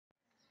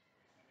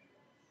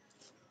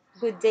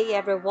Good day,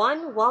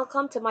 everyone.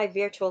 Welcome to my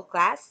virtual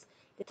class.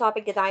 The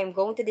topic that I am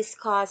going to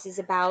discuss is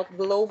about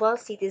global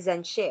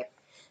citizenship.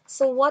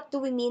 So, what do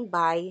we mean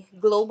by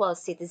global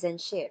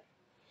citizenship?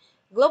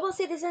 Global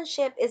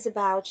citizenship is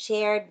about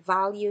shared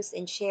values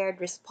and shared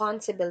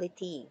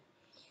responsibility.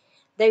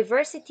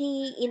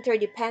 Diversity,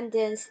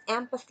 interdependence,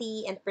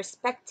 empathy, and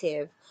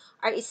perspective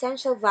are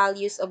essential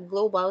values of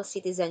global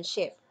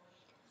citizenship.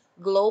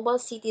 Global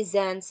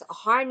citizens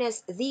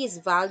harness these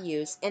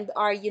values and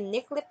are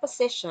uniquely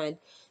positioned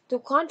to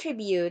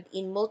contribute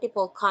in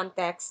multiple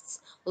contexts,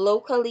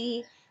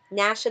 locally,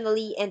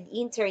 nationally, and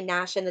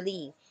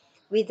internationally,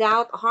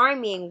 without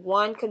harming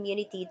one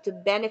community to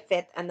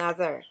benefit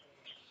another.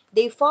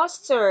 They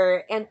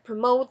foster and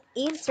promote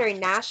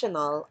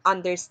international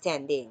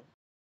understanding.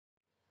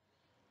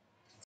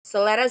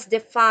 So let us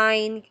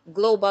define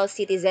global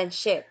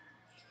citizenship.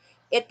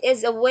 It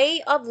is a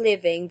way of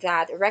living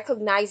that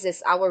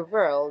recognizes our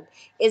world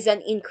is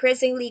an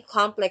increasingly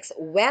complex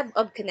web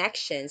of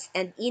connections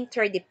and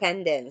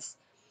interdependence.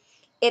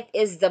 It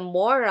is the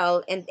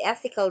moral and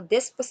ethical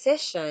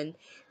disposition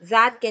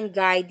that can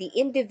guide the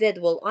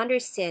individual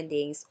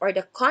understandings or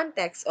the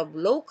context of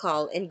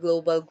local and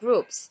global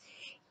groups,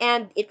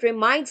 and it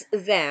reminds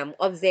them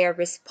of their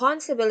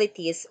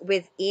responsibilities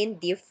within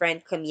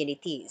different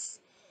communities.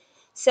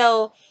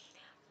 So,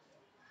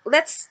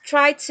 let's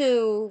try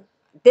to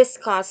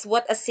discuss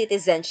what a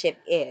citizenship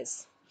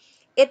is.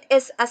 It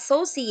is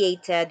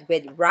associated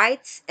with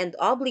rights and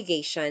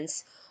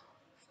obligations,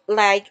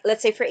 like,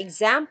 let's say, for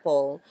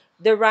example,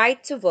 the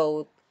right to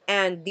vote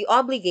and the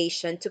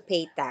obligation to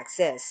pay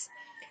taxes.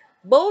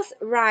 Both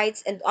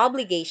rights and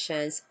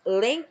obligations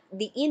link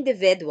the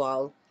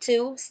individual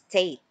to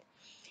state.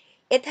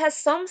 It has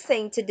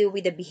something to do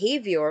with the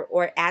behavior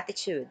or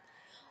attitude.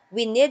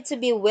 We need to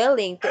be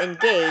willing to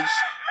engage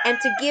and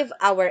to give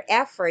our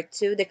effort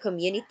to the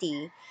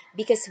community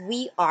because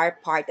we are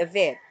part of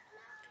it.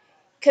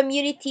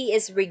 Community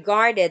is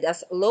regarded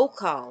as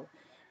local,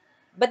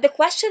 but the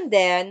question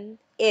then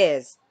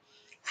is,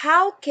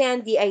 how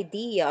can the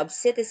idea of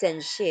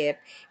citizenship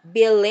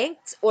be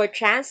linked or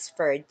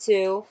transferred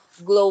to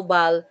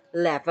global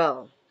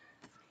level?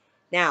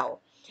 Now,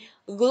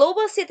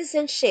 global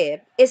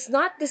citizenship is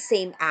not the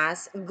same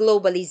as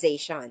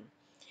globalization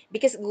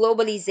because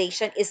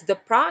globalization is the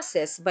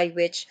process by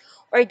which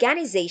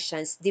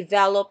organizations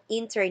develop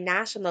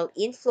international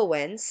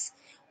influence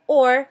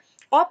or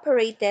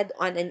operated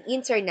on an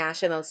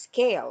international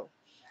scale.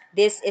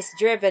 This is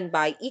driven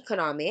by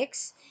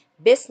economics,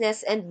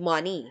 business, and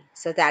money.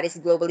 So that is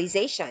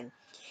globalization.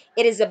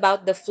 It is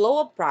about the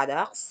flow of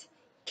products,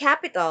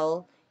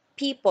 capital,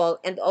 people,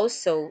 and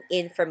also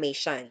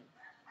information.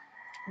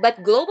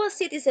 But global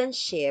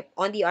citizenship,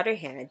 on the other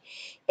hand,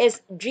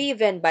 is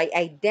driven by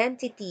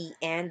identity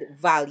and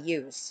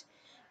values.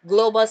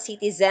 Global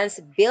citizens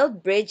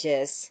build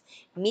bridges,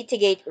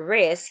 mitigate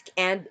risk,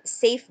 and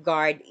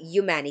safeguard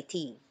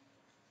humanity.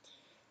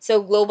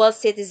 So, global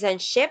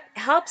citizenship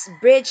helps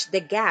bridge the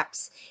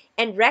gaps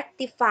and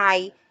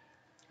rectify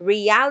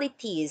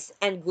realities,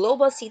 and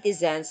global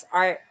citizens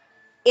are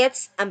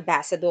its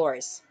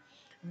ambassadors.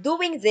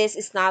 Doing this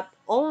is not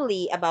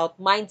only about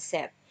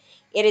mindset,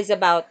 it is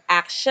about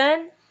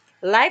action,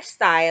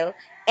 lifestyle,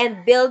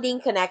 and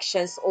building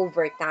connections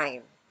over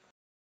time.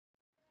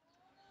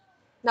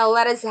 Now,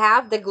 let us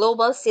have the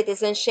global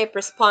citizenship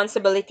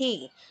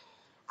responsibility.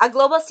 A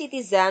global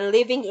citizen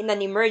living in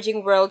an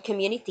emerging world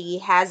community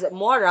has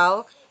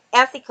moral,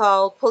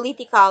 ethical,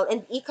 political,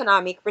 and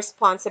economic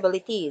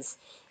responsibilities.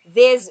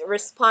 These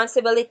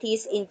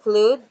responsibilities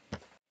include: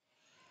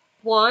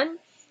 one,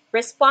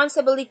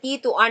 responsibility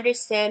to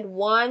understand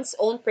one's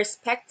own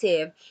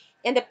perspective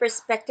and the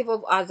perspective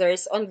of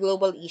others on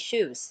global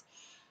issues.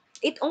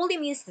 It only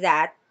means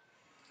that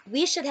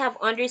we should have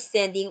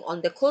understanding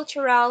on the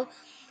cultural,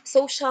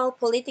 social,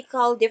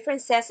 political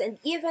differences, and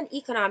even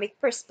economic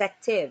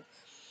perspective.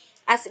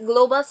 As a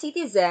global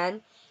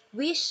citizen,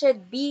 we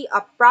should be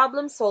a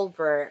problem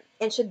solver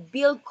and should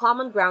build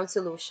common ground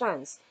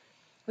solutions.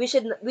 We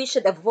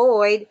should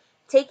avoid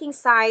taking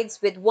sides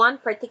with one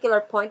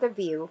particular point of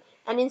view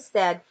and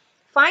instead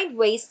find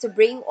ways to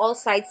bring all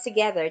sides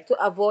together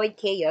to avoid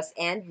chaos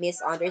and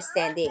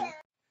misunderstanding.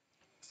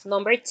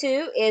 Number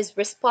two is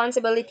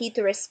responsibility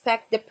to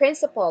respect the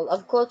principle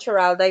of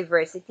cultural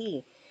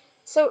diversity.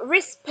 So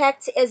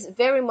respect is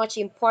very much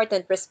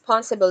important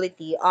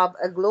responsibility of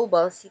a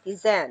global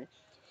citizen.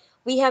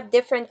 We have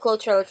different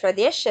cultural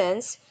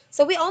traditions,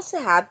 so we also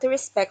have to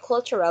respect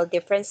cultural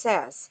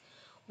differences.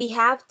 We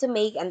have to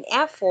make an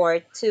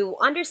effort to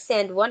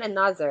understand one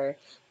another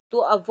to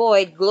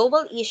avoid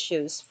global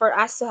issues for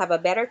us to have a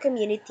better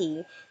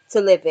community to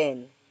live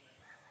in.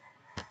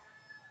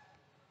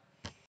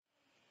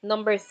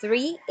 Number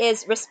three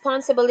is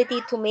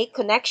responsibility to make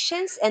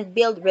connections and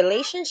build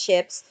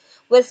relationships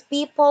with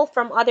people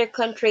from other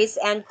countries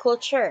and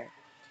culture.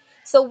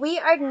 So we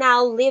are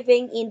now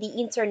living in the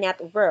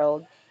internet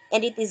world,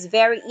 and it is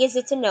very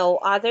easy to know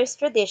others'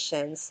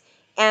 traditions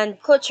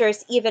and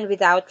cultures even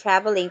without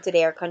traveling to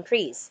their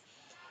countries.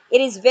 It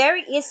is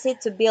very easy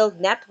to build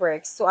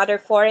networks to other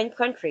foreign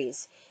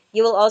countries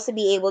You will also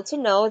be able to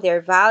know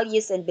their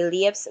values and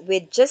beliefs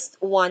with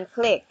just one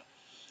click.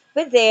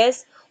 With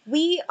this,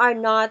 we are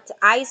not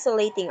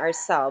isolating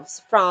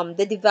ourselves from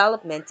the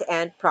development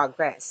and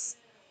progress.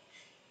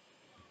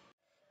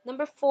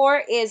 Number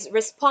four is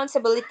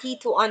responsibility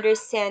to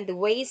understand the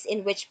ways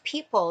in which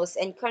peoples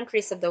and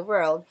countries of the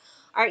world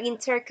are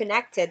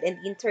interconnected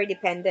and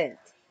interdependent.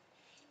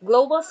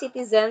 Global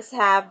citizens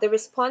have the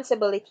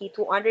responsibility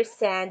to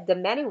understand the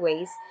many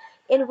ways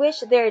in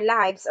which their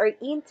lives are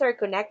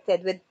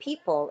interconnected with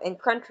people and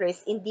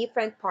countries in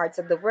different parts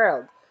of the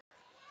world.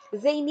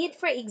 They need,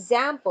 for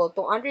example,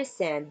 to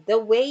understand the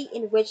way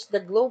in which the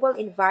global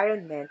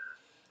environment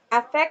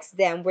affects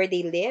them where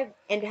they live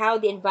and how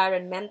the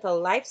environmental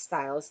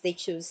lifestyles they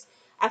choose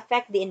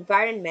affect the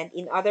environment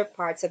in other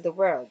parts of the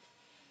world.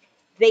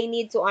 They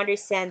need to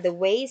understand the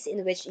ways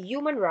in which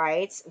human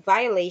rights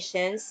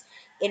violations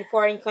in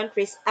foreign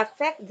countries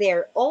affect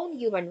their own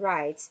human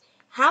rights,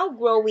 how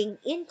growing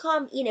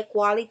income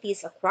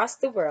inequalities across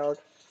the world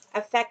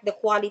affect the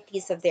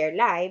qualities of their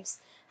lives,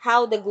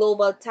 how the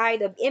global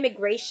tide of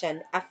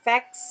immigration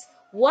affects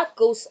what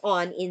goes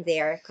on in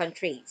their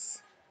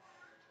countries.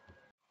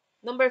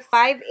 Number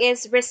five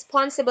is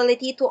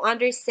responsibility to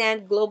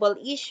understand global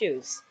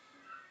issues.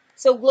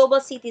 So,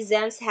 global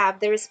citizens have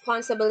the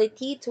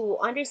responsibility to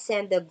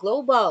understand the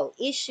global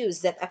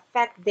issues that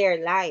affect their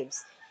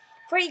lives.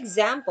 For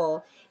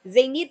example,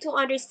 they need to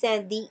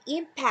understand the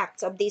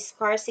impact of the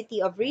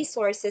scarcity of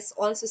resources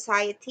on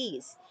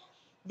societies,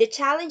 the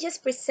challenges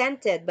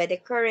presented by the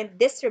current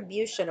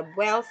distribution of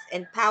wealth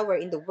and power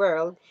in the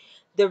world,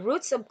 the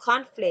roots of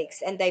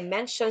conflicts and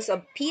dimensions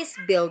of peace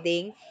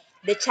building,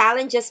 the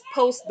challenges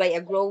posed by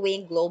a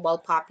growing global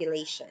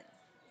population.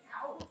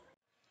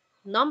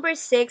 Number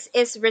six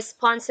is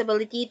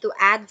responsibility to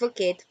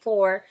advocate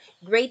for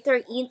greater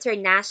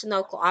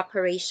international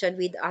cooperation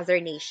with other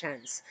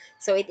nations.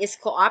 So it is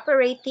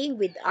cooperating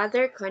with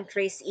other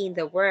countries in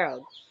the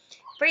world.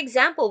 For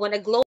example, when a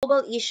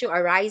global issue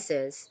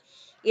arises,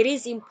 it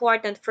is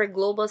important for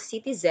global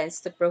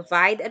citizens to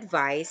provide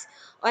advice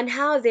on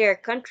how their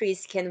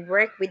countries can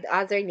work with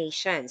other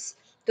nations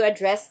to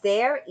address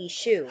their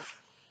issue,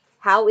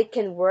 how it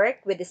can work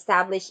with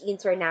established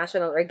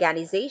international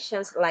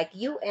organizations like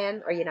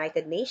UN or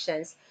United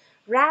Nations,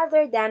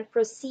 rather than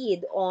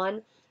proceed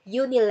on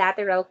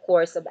unilateral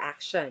course of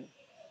action.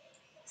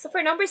 So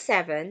for number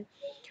seven,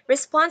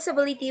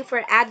 responsibility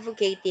for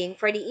advocating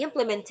for the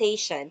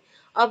implementation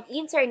of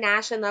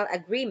international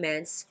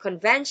agreements,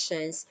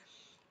 conventions,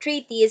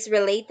 treaties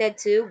related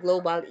to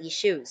global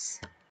issues.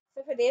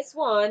 So for this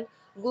one,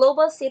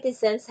 global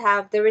citizens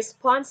have the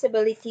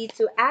responsibility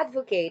to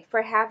advocate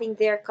for having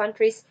their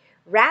countries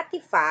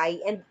ratify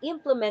and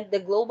implement the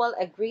global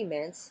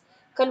agreements,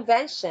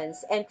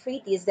 conventions, and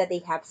treaties that they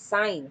have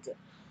signed.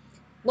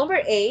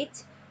 Number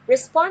eight,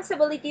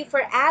 responsibility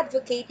for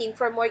advocating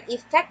for more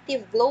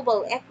effective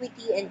global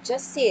equity and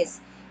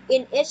justice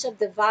in each of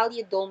the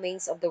value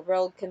domains of the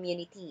world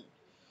community.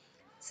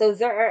 So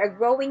there are a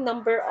growing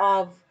number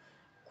of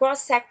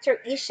cross-sector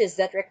issues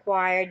that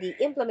require the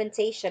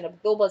implementation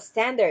of global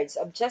standards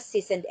of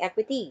justice and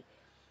equity.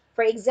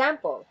 For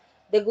example,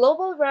 the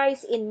global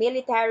rise in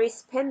military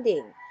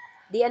spending,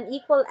 the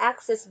unequal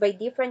access by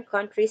different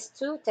countries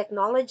to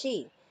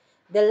technology,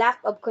 the lack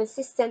of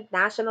consistent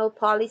national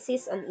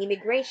policies on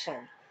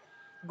immigration.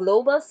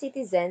 Global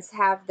citizens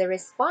have the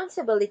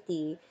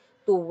responsibility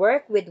to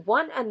work with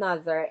one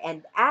another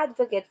and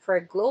advocate for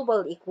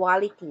global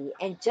equality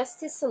and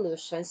justice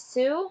solutions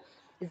to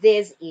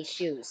these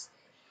issues.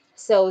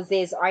 So,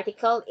 this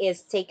article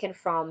is taken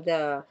from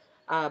the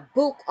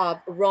book of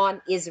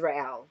Ron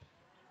Israel.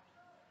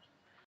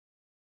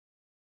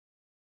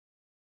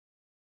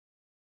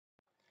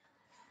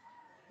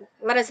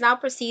 Let us now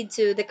proceed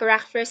to the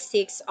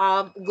characteristics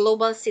of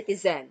global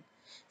citizen.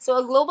 So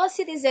a global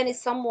citizen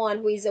is someone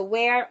who is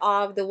aware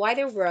of the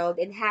wider world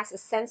and has a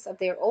sense of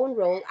their own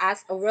role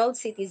as a world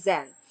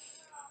citizen.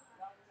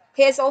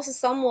 He is also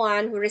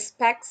someone who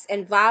respects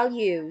and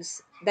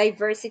values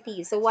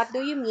diversity. So what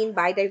do you mean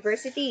by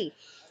diversity?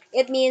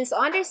 It means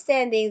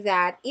understanding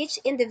that each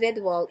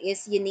individual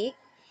is unique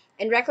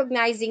and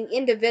recognizing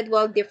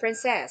individual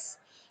differences.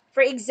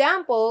 For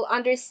example,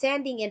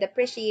 understanding and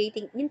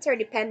appreciating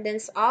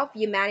interdependence of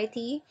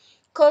humanity,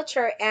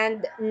 culture,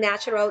 and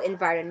natural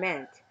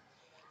environment.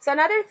 So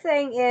another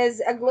thing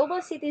is a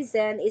global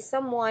citizen is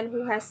someone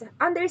who has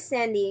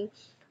understanding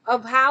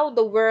of how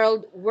the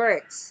world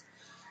works.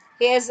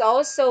 He is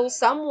also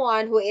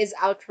someone who is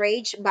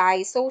outraged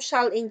by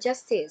social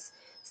injustice.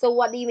 So,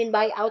 what do you mean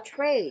by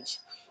outrage?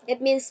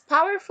 It means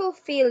powerful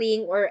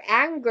feeling or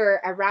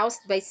anger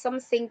aroused by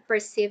something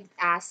perceived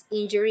as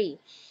injury.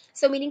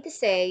 So, meaning to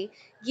say,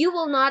 you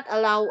will not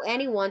allow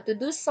anyone to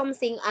do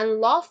something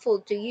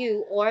unlawful to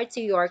you or to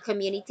your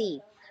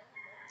community.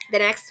 The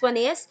next one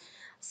is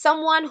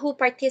someone who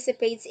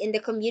participates in the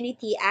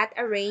community at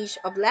a range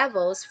of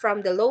levels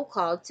from the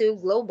local to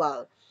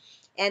global,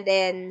 and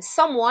then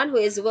someone who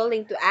is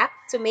willing to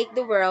act to make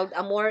the world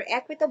a more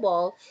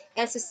equitable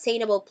and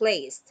sustainable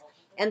place.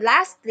 And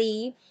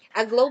lastly,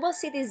 a global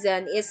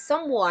citizen is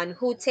someone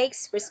who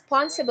takes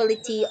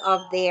responsibility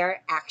of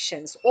their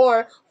actions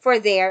or for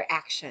their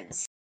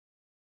actions.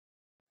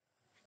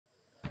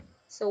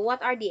 So,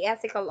 what are the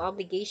ethical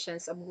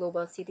obligations of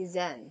global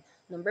citizen?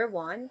 Number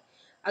one,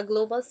 a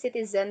global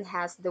citizen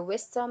has the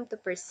wisdom to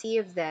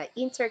perceive the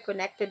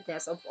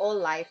interconnectedness of all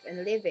life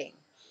and living.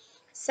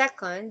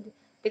 Second,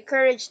 the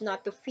courage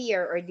not to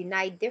fear or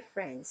deny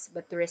difference,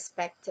 but to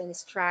respect and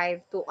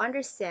strive to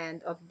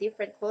understand of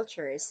different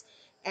cultures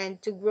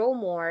and to grow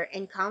more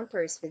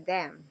encounters with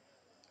them,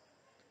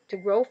 to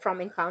grow from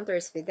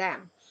encounters with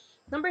them.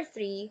 Number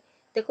three,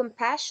 the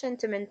compassion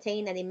to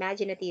maintain an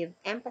imaginative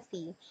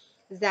empathy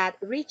that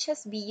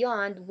reaches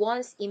beyond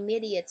one's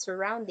immediate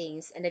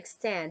surroundings and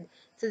extend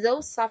to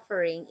those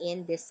suffering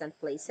in distant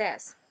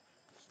places.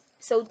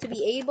 So, to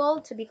be able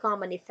to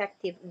become an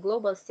effective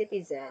global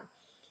citizen,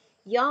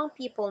 young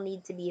people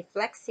need to be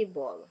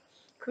flexible,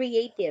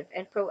 creative,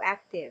 and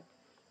proactive.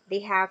 They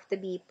have to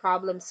be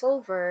problem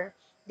solver,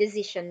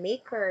 decision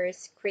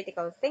makers,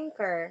 critical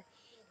thinker,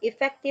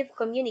 effective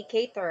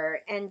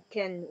communicator, and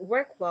can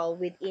work well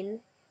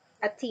within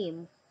a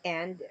team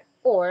and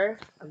or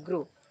a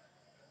group.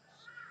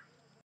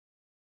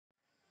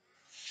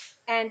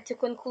 And to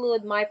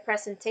conclude my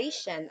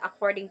presentation,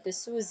 according to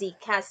Susie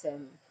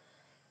Chasm,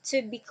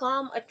 to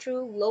become a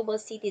true global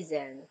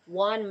citizen,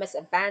 one must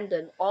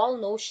abandon all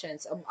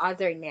notions of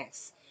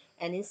otherness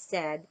and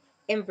instead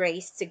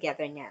embrace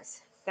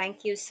togetherness.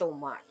 Thank you so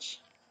much.